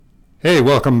Hey,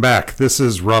 welcome back. This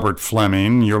is Robert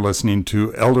Fleming. You're listening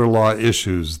to Elder Law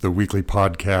Issues, the weekly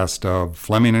podcast of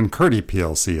Fleming and Curti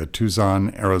PLC, a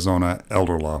Tucson, Arizona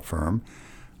elder law firm.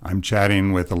 I'm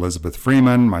chatting with Elizabeth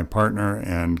Freeman, my partner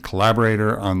and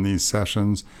collaborator on these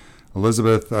sessions.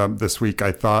 Elizabeth, this week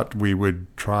I thought we would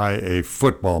try a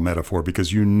football metaphor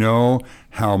because you know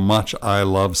how much I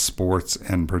love sports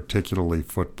and particularly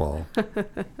football.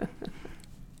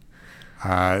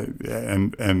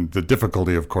 And the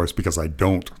difficulty, of course, because I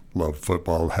don't love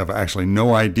football, have actually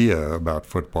no idea about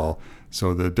football.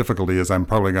 So the difficulty is I'm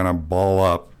probably going to ball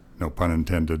up, no pun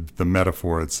intended, the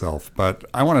metaphor itself. But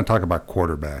I want to talk about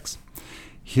quarterbacks.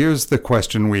 Here's the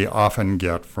question we often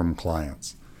get from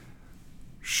clients.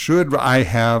 Should I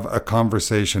have a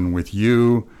conversation with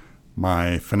you,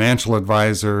 my financial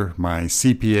advisor, my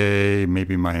CPA,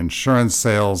 maybe my insurance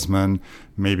salesman,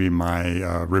 maybe my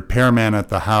repairman at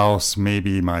the house,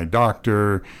 maybe my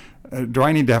doctor? Do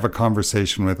I need to have a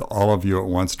conversation with all of you at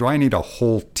once? Do I need a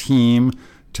whole team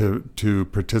to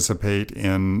participate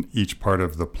in each part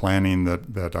of the planning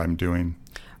that I'm doing?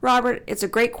 Robert, it's a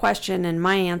great question, and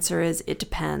my answer is it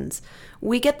depends.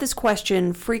 We get this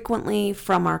question frequently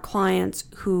from our clients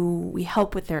who we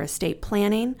help with their estate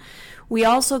planning. We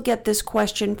also get this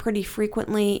question pretty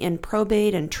frequently in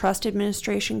probate and trust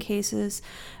administration cases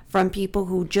from people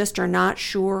who just are not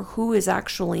sure who is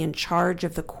actually in charge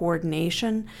of the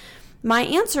coordination. My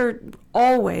answer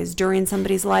always during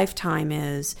somebody's lifetime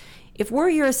is, if we're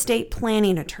your estate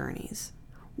planning attorneys,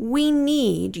 we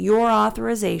need your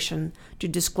authorization to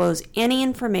disclose any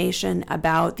information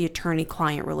about the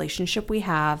attorney-client relationship we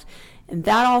have, and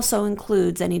that also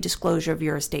includes any disclosure of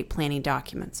your estate planning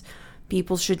documents.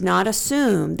 People should not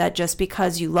assume that just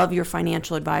because you love your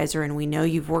financial advisor and we know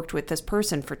you've worked with this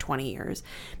person for 20 years,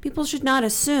 people should not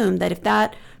assume that if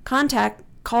that contact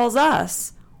calls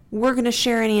us, we're going to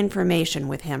share any information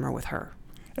with him or with her.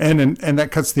 And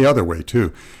that cuts the other way,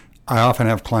 too. I often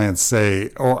have clients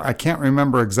say, oh, I can't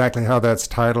remember exactly how that's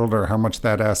titled or how much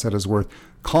that asset is worth.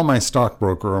 Call my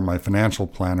stockbroker or my financial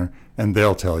planner and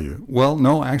they'll tell you. Well,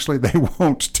 no, actually they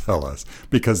won't tell us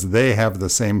because they have the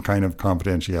same kind of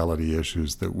confidentiality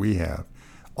issues that we have.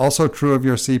 Also true of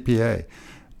your CPA.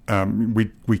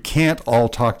 We can't all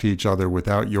talk to each other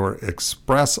without your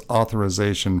express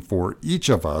authorization for each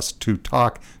of us to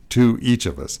talk to each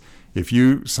of us. If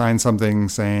you sign something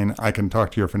saying, I can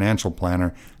talk to your financial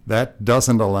planner, that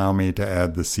doesn't allow me to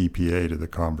add the CPA to the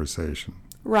conversation.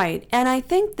 Right. And I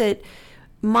think that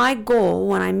my goal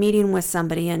when I'm meeting with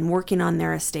somebody and working on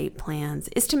their estate plans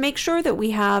is to make sure that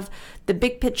we have the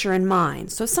big picture in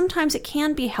mind. So sometimes it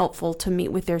can be helpful to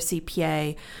meet with their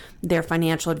CPA, their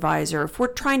financial advisor, if we're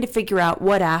trying to figure out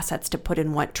what assets to put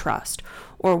in what trust,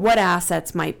 or what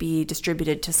assets might be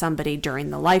distributed to somebody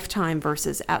during the lifetime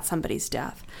versus at somebody's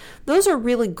death. Those are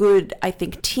really good, I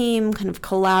think, team kind of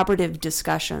collaborative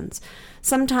discussions.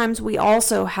 Sometimes we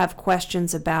also have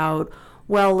questions about,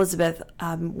 well, Elizabeth,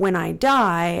 when I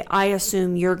die, I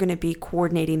assume you're going to be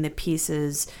coordinating the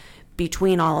pieces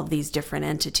between all of these different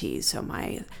entities. So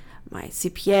my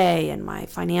CPA and my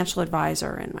financial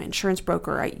advisor and my insurance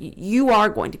broker, you are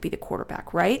going to be the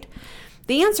quarterback, right?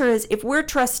 The answer is, if we're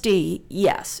trustee,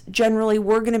 yes, generally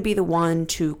we're going to be the one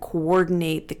to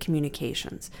coordinate the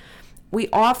communications. We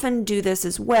often do this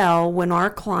as well when our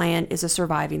client is a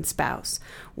surviving spouse.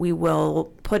 We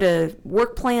will put a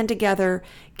work plan together,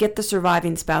 get the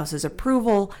surviving spouse's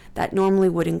approval. That normally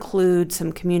would include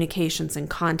some communications and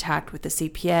contact with the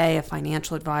CPA, a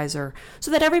financial advisor,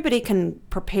 so that everybody can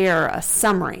prepare a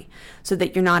summary so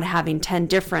that you're not having 10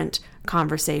 different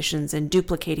conversations and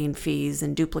duplicating fees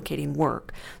and duplicating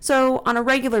work. So on a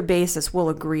regular basis, we'll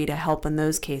agree to help in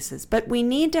those cases. But we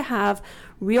need to have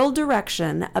real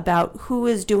direction about who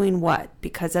is doing what,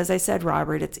 because as I said,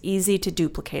 Robert, it's easy to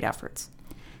duplicate efforts.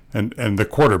 And the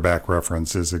quarterback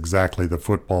reference is exactly the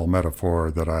football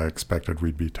metaphor that I expected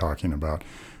we'd be talking about.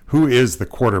 Who is the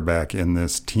quarterback in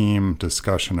this team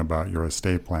discussion about your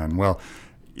estate plan? Well,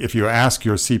 if you ask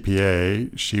your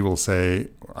CPA, she will say,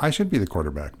 I should be the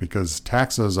quarterback because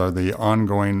taxes are the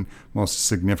ongoing most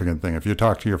significant thing. If you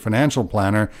talk to your financial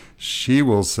planner, she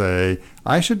will say,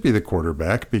 I should be the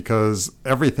quarterback because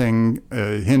everything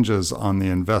hinges on the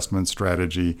investment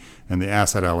strategy and the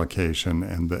asset allocation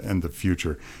and the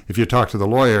future. If you talk to the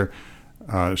lawyer,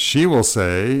 she will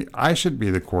say, I should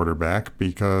be the quarterback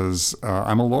because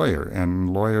I'm a lawyer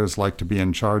and lawyers like to be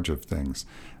in charge of things.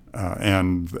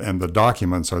 And the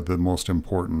documents are the most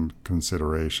important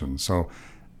consideration. So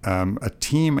a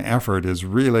team effort has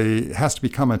to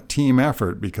become a team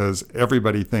effort because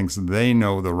everybody thinks they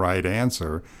know the right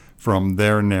answer from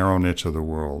their narrow niche of the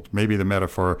world. Maybe the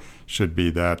metaphor should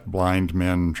be that blind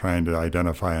men trying to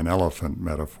identify an elephant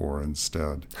metaphor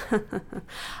instead.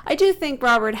 I do think,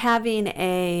 Robert, having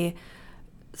a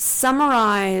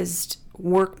summarized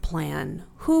work plan,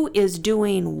 who is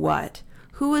doing what,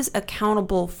 who is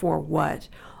accountable for what,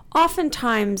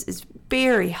 oftentimes is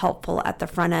very helpful at the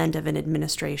front end of an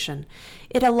administration.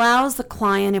 It allows the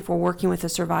client, if we're working with a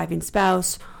surviving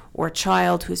spouse or a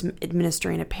child who's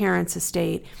administering a parent's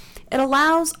estate, it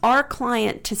allows our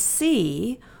client to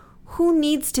see who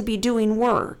needs to be doing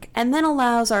work, and then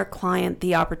allows our client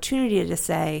the opportunity to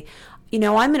say, I'm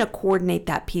going to coordinate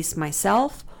that piece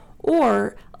myself,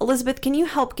 or Elizabeth, can you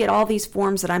help get all these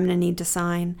forms that I'm going to need to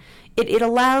sign? It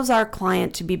allows our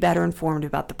client to be better informed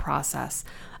about the process.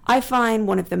 I find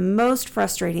one of the most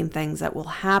frustrating things that will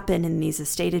happen in these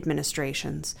estate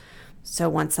administrations, so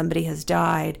once somebody has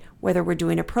died, whether we're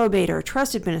doing a probate or a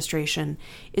trust administration,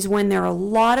 is when there are a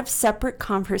lot of separate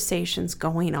conversations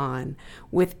going on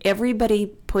with everybody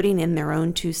putting in their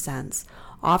own 2 cents.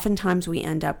 Oftentimes we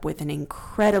end up with an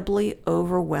incredibly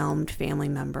overwhelmed family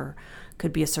member.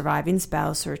 Could be a surviving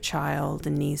spouse or a child,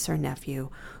 a niece or nephew,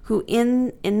 who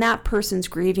in that person's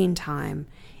grieving time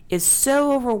is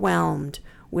so overwhelmed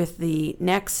with the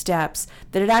next steps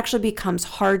that it actually becomes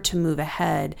hard to move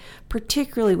ahead,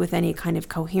 particularly with any kind of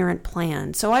coherent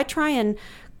plan. So I try and,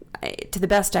 to the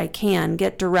best I can,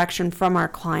 get direction from our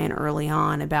client early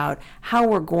on about how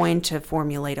we're going to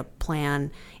formulate a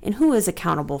plan and who is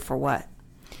accountable for what.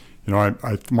 I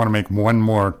want to make one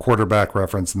more quarterback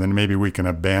reference, and then maybe we can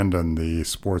abandon the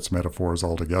sports metaphors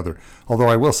altogether. Although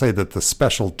I will say that the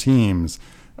special teams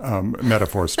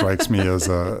metaphor strikes me as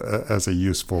a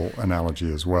useful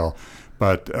analogy as well.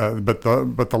 But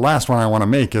the last one I want to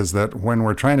make is that when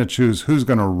we're trying to choose who's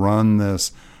going to run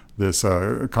this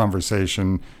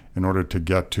conversation in order to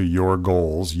get to your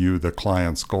goals, you the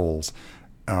client's goals,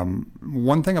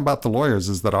 one thing about the lawyers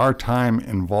is that our time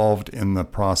involved in the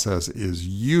process is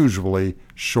usually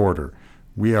shorter.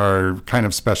 We are kind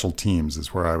of special teams,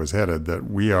 is where I was headed, that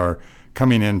we are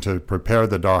coming in to prepare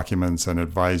the documents and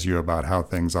advise you about how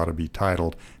things ought to be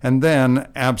titled. And then,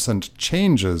 absent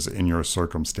changes in your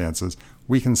circumstances,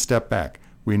 we can step back.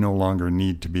 We no longer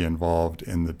need to be involved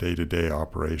in the day-to-day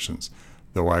operations.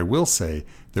 Though I will say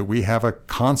that we have a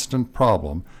constant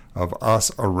problem of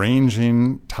us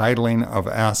arranging titling of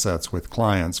assets with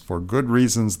clients for good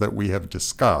reasons that we have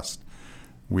discussed.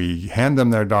 We hand them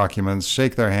their documents,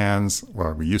 shake their hands,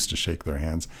 well, we used to shake their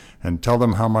hands, and tell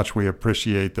them how much we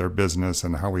appreciate their business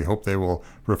and how we hope they will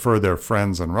refer their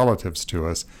friends and relatives to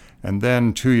us. And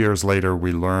then 2 years later,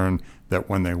 we learn that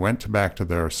when they went back to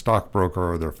their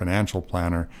stockbroker or their financial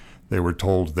planner, they were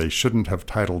told they shouldn't have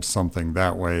titled something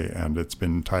that way and it's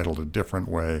been titled a different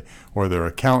way, or their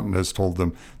accountant has told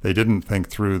them they didn't think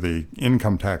through the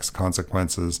income tax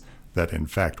consequences that in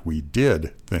fact we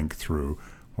did think through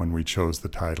when we chose the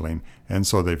titling, and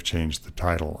so they've changed the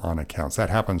title on accounts. That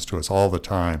happens to us all the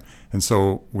time, and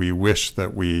so we wish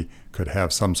that we could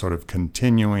have some sort of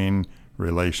continuing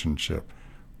relationship,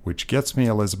 which gets me,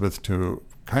 Elizabeth, to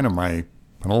kind of my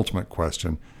penultimate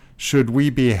question. Should we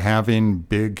be having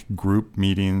big group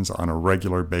meetings on a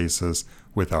regular basis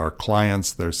with our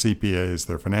clients, their CPAs,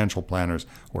 their financial planners,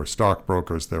 or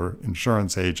stockbrokers, their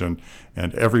insurance agent,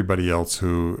 and everybody else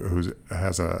who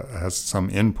has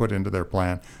some input into their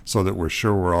plan, so that we're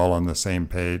sure we're all on the same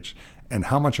page? And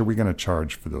how much are we going to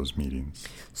charge for those meetings?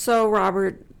 So,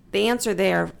 Robert, the answer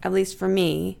there, at least for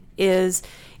me, is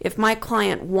if my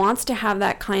client wants to have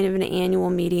that kind of an annual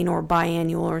meeting or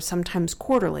biannual or sometimes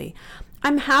quarterly,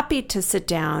 I'm happy to sit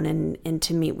down and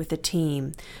to meet with the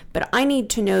team, but I need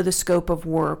to know the scope of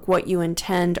work, what you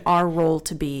intend our role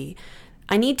to be.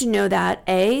 I need to know that,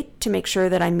 A, to make sure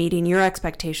that I'm meeting your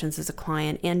expectations as a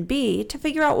client, and B, to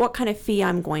figure out what kind of fee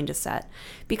I'm going to set,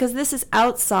 because this is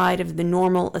outside of the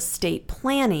normal estate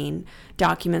planning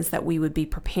documents that we would be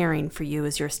preparing for you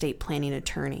as your estate planning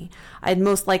attorney. I'd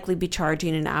most likely be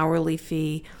charging an hourly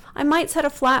fee. I might set a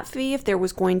flat fee if there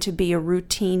was going to be a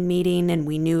routine meeting and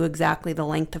we knew exactly the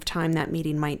length of time that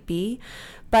meeting might be.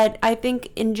 But I think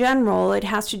in general, it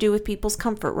has to do with people's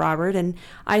comfort, Robert. And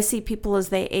I see people as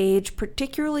they age,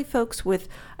 particularly folks with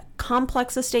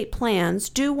complex estate plans,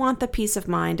 do want the peace of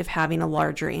mind of having a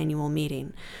larger annual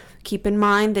meeting. Keep in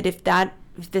mind that if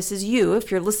this is you,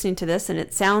 if you're listening to this and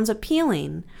it sounds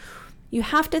appealing, you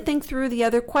have to think through the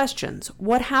other questions.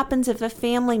 What happens if a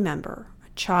family member, a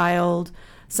child,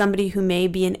 somebody who may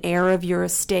be an heir of your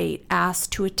estate asks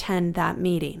to attend that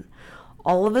meeting?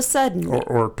 All of a sudden...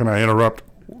 Or can I interrupt?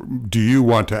 Do you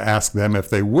want to ask them if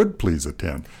they would please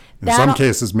attend? In some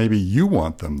cases, maybe you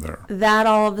want them there. That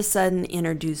all of a sudden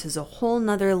introduces a whole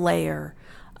nother layer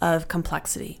of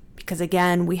complexity. Because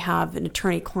again, we have an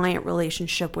attorney-client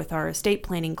relationship with our estate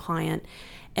planning client.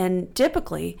 And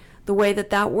typically, the way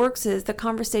that works is the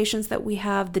conversations that we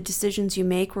have, the decisions you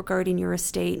make regarding your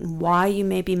estate and why you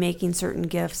may be making certain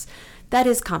gifts, that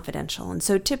is confidential. And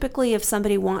so typically, if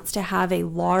somebody wants to have a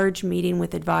large meeting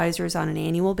with advisors on an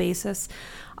annual basis,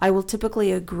 I will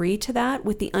typically agree to that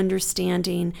with the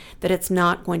understanding that it's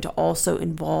not going to also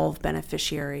involve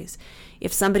beneficiaries.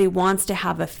 If somebody wants to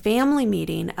have a family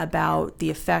meeting about the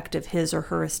effect of his or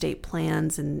her estate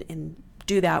plans and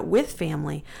do that with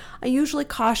family, I usually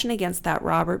caution against that,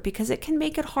 Robert, because it can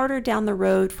make it harder down the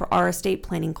road for our estate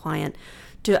planning client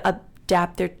to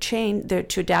adapt their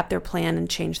plan and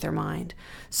change their mind.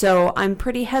 So I'm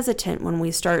pretty hesitant when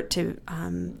we start to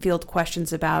field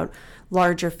questions about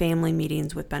larger family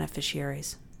meetings with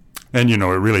beneficiaries. And it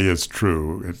really is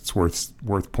true. It's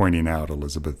worth pointing out,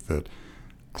 Elizabeth, that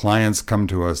clients come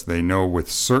to us, they know with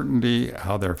certainty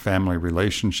how their family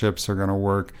relationships are going to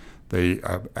work. They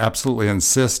absolutely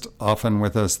insist often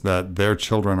with us that their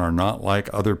children are not like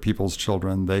other people's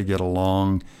children. They get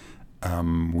along.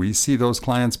 We see those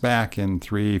clients back in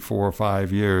 3, 4,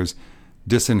 5 years,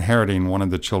 disinheriting one of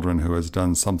the children who has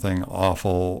done something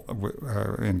awful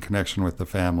in connection with the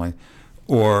family,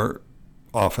 or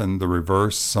often the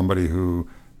reverse, somebody who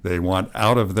they want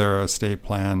out of their estate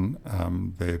plan,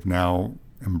 they've now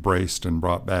embraced and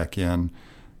brought back in.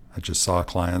 I just saw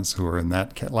clients who were in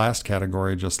that last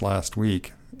category just last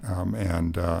week,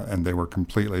 and they were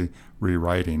completely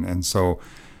rewriting. And so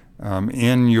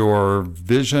in your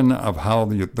vision of how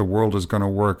the world is going to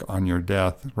work on your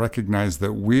death, recognize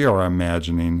that we are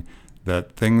imagining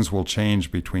that things will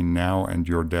change between now and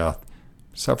your death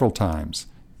several times.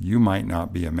 You might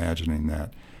not be imagining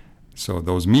that. So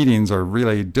those meetings are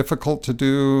really difficult to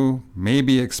do,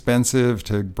 maybe expensive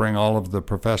to bring all of the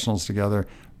professionals together,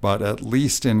 but at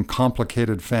least in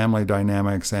complicated family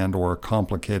dynamics and or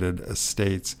complicated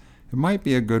estates, it might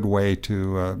be a good way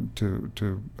to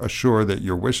assure that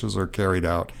your wishes are carried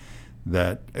out,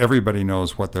 that everybody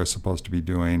knows what they're supposed to be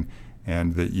doing,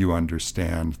 and that you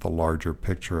understand the larger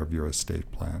picture of your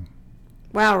estate plan.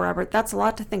 Wow, Robert, that's a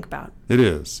lot to think about. It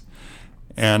is.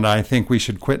 And I think we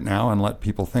should quit now and let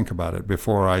people think about it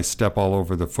before I step all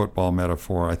over the football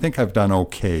metaphor. I think I've done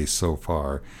okay so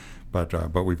far,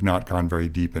 but we've not gone very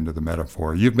deep into the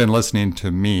metaphor. You've been listening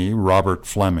to me, Robert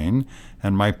Fleming,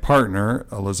 and my partner,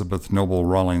 Elizabeth Noble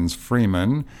Rawlings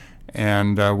Freeman,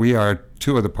 and we are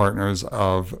two of the partners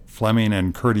of Fleming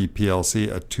and Curdy PLC,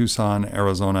 a Tucson,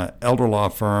 Arizona elder law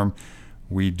firm.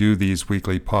 We do these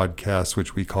weekly podcasts,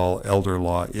 which we call Elder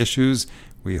Law Issues.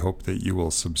 We hope that you will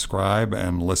subscribe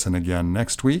and listen again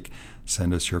next week.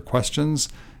 Send us your questions.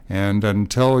 And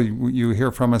until you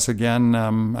hear from us again,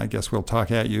 I guess we'll talk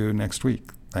at you next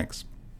week. Thanks.